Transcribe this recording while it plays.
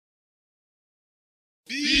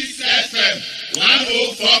Peace FM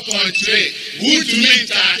 104.3. Good to meet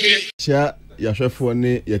you. Chia yahwefo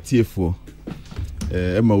ne yatiefo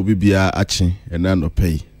ema obi bia achi ena no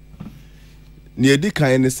pay. Ni edi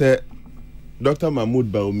kan ne se Dr.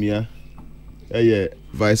 Mahmoud Bawumia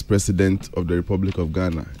Vice President of the Republic of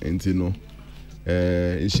Ghana enti no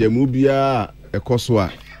nhemu bia ekoso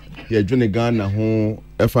a ye dwene Ghana ho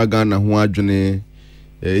efa Ghana ho adwene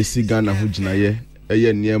esi Ghana ho ginaye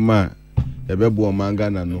niema ebebo o man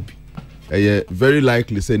Ghana no very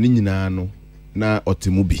likely say ni nyina no na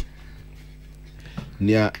otemu bi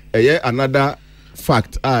nia another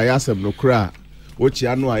fact yasem no kra ochi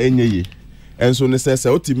anu a enyeye enso ne se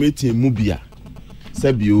ultimate mu bia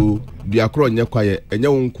se bio bia kro nye kwaye enye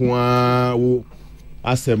wonko a wo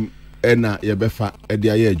asem ena yebefa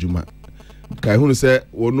ede aye adwuma kai hunu se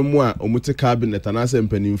wonumu a omuti cabinet na asem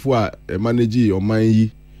panimfo a manage oman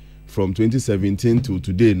yi from 2017 to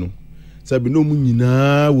today no se bi no mu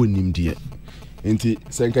nyina wonim de enti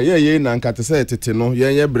senka ye na nkate se tete no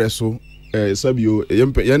ye breso sabio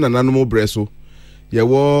ye nananom breso ye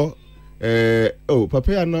wo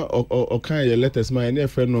papa ya na o kan ye letters ma na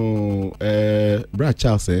efe no bra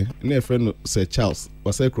Charles na efe no Sir Charles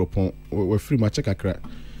o say kropon we free ma check akra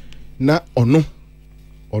na ono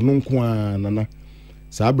nko nana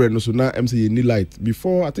sabre no so na MC ni light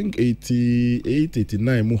before I think 88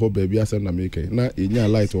 89 mu ho baby asem na make na enya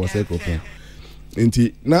light o say kropon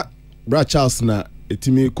enti na bra Charles na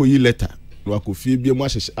etimi koyi letter wa ko fie bia mu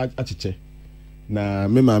acheche na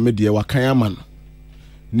me ma me de wakan ama no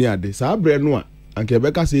ni ade sabre no a anke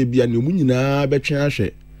beka se bia ne mu nyina betwen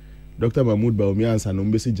ahwe Dr. Mahmoud Bawumia ansa no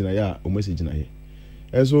mbesi gina ya o mbesi gina ye.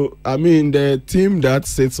 And so I mean the team that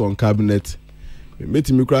sits on cabinet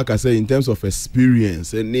metimi kra ka say in terms of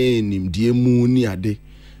experience ene nimdie mu ni ade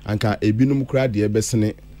anka ebinum kra de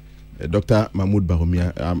ebesene Dr. Mahmoud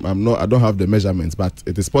Bawumia. I don't have the measurements, but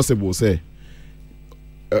it is possible say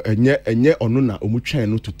enye onu na omutwan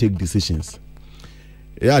no to take decisions.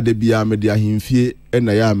 Ya de bia me de ahimfie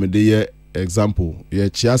na ya me de ye example ye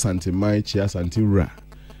chia santimai chia santiwura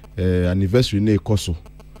anniversary na ekoso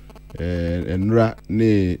enra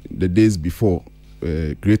ne the days before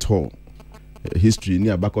Great Hall history ni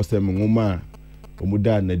abakosem ngoma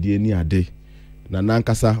omuda na die ni ade na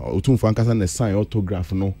nankasa otumfo ankasa na sign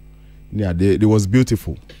autograph no ni ade it was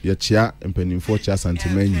beautiful ye chia empanimfo chia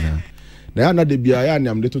santimai nyina na ya na de bia ya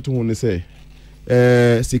nyam de toto ho ne se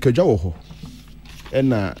sikadwa wo ho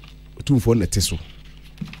ena otumfo na teso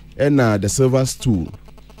ena the silver stool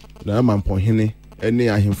na mampon hene ene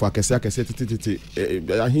ahemfo akese tete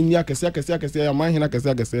ahini akese ya manhina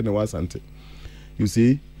akese na wasante you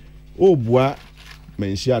see obua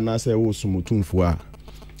menhia na say wo sumutumfo a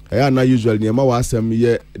ya na usually nyema wasem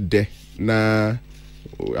ye de na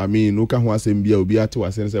I mean no ka ho asem bia obi ate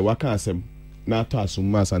wasem say waka asem na ato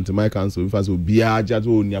asum asante my council fa so bia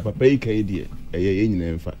ajazo ni papa yi kai de eye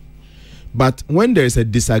nyina mfa. But when there is a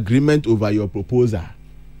disagreement over your proposal,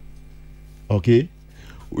 okay,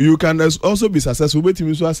 you can also be successful. But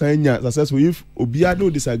you so successful if obia no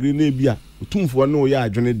disagree na bia otumfo no ya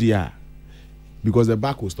adwene dia, because the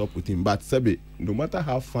back will stop with him. But sabe, no matter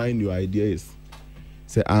how fine your idea is,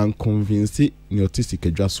 say I'm convinced your artistic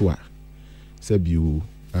adjustwa sabe you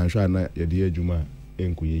answer na ye de adwuma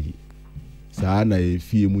enkoyeyi saa na ye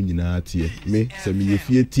fie mu nyina tie me se me ye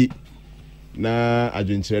fie ti na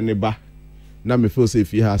adwenkyere ne ba na me feel say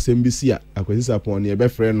fie ha sembisi a akwasisa pon ne e be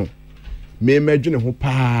frɛ no me medwene ho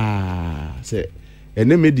pa say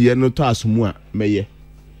ene medie no to asomu a meye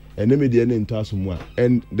ene medie ne nto asomu a.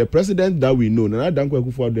 And the president that we know na Dankwa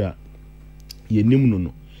Akufo-Addo a ye nim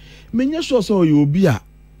no menye sure so you obi a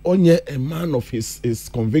onye a man of his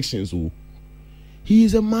convictions. He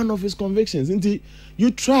is a man of his convictions.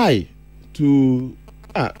 You try to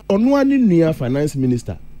Onuani Nia finance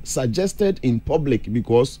minister suggested in public,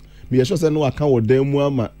 because me sure say no account with them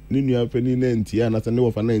ama ni nua pani na ntie na say no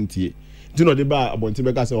of na ntie do no dey ba abonti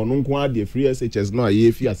be ka say onu nko ade free SHS no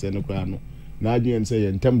aye fi ase no kra no na adwen say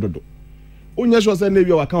ye ntem dodo onye sure say na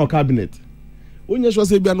bi account cabinet onye sure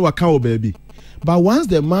say bia no account baby. But once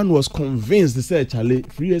the man was convinced the say chale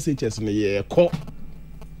free SHS no ye ko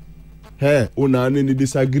una ni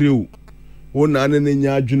disagree una ni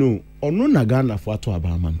nya adwunu onu na Ghana for ato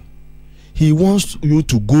abama. He wants you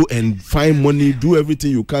to go and find money, do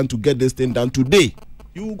everything you can to get this thing done today.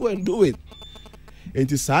 You will go and do it.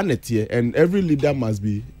 It is sanity, and every leader must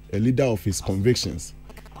be a leader of his convictions.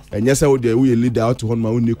 And yes, I would be a leader out to hold my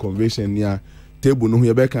own conviction. Yeah, table no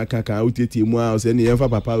here back can outiti more as any ever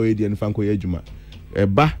papa way and fanko yejuma.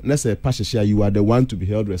 Ba let's say pasha you are the one to be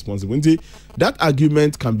held responsible. That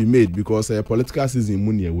argument can be made because a political season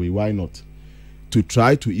money away. Why not? To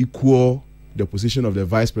try to equal the position of the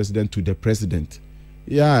vice president to the president.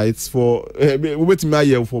 Yeah, it's for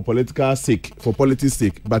for political sake, for politics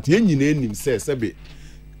sake. But yen nim say sebe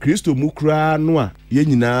Christo mukra noa yen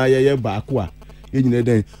nyina ye baako a yen nyina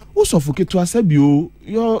den usofuke to asebio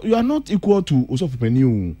you are not equal to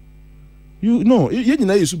usofupani. You know, yen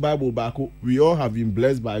nyina yesu Bible baako. We all have been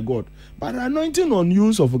blessed by God. But the anointing on you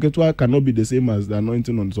Sofoketwa cannot be the same as the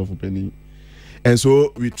anointing on Sofopeni. And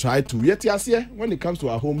so we try to when it comes to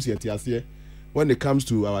our homes when it comes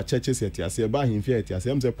to our churches ba himfia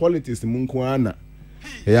I'm say politics munkuana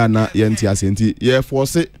na yeah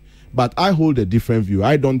force it. But I hold a different view.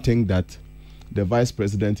 I don't think that the vice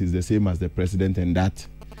president is the same as the president, and that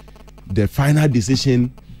the final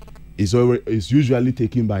decision is usually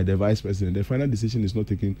taken by the vice president. The final decision is not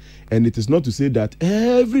taken, and it is not to say that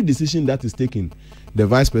every decision that is taken, the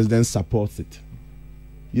vice president supports it.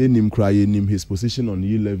 Yenim cry, yenim his position on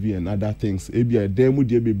levy and other things. Ebi a demu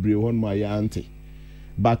de be brave on my auntie.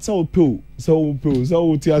 But so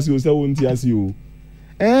tiasi you.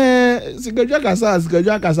 Sikajwa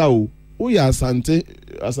kasa o. Oya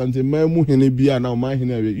asante memu hene bia na ma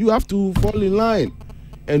hene. You have to fall in line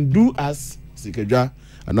and do as sikajwa.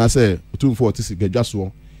 And I say 240 sikajwa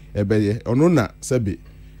so. Ebe ono na sebe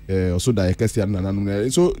also da ekesi na.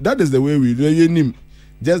 So that is the way we yenim.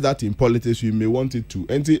 Just that in politics we may want it to.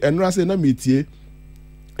 And I say na metie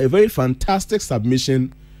a very fantastic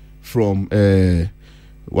submission from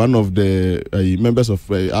one of the members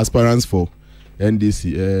of aspirants for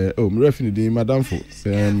NDC. Madam for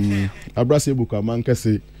Abrase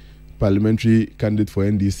Bukamanke parliamentary candidate for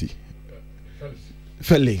NDC.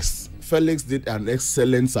 Felix did an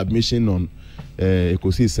excellent submission on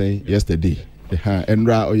Ekosi saying yesterday.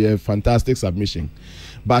 And fantastic submission.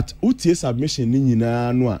 But utie submission ni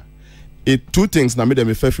nyina no a two things na made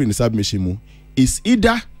them fair in the submission mu is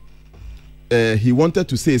either he wanted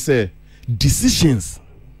to say decisions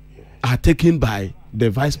are taken by the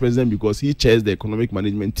vice president because he chairs the economic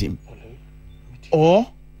management team, or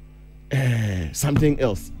something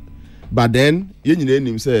else. But then you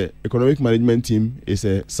name say economic management team is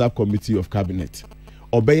a subcommittee of cabinet.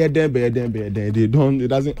 Or they don't, it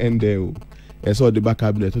doesn't end there. I saw the back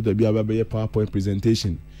cabinet to be a PowerPoint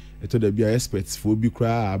presentation. To be experts for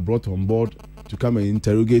are brought on board to come and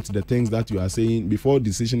interrogate the things that you are saying before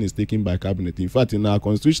decision is taken by cabinet. In fact, in our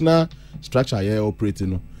constitutional structure here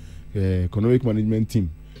operating economic management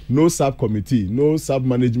team, no subcommittee, no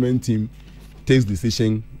sub-management team takes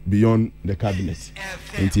decision beyond the cabinet.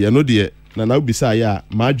 And you know the now beside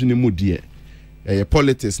margin mu dear.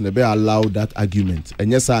 Politics never allow that argument.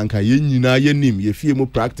 And yes, anka yenim ye feel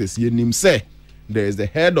practice yenim say there is the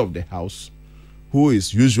head of the house who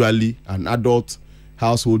is usually an adult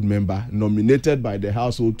household member nominated by the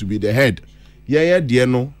household to be the head. Dear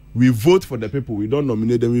no, we vote for the people, we don't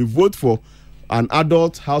nominate them, we vote for an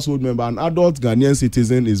adult household member, an adult Ghanaian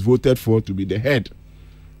citizen is voted for to be the head.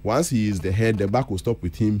 Once he is the head, the back will stop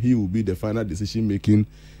with him, he will be the final decision making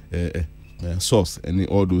source and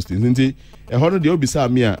all those things. Isn't it?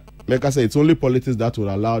 Like I say, it's only politics that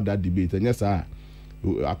will allow that debate. And yes,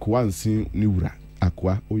 akwa nsin niwura,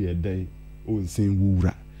 akwa oyedai o nsin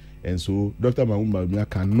wura. And so Dr. Bawumia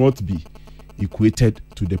cannot be equated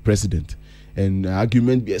to the president. And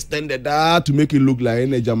argument be extended to make it look like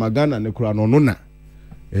Jamagan and Nekranonona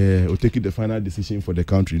will take the final decision for the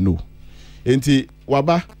country. No. Enti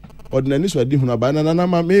waba ordinary swadi hunaba na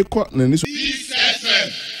ma me ko na ni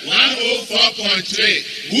FM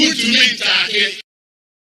 104.3 Good to meet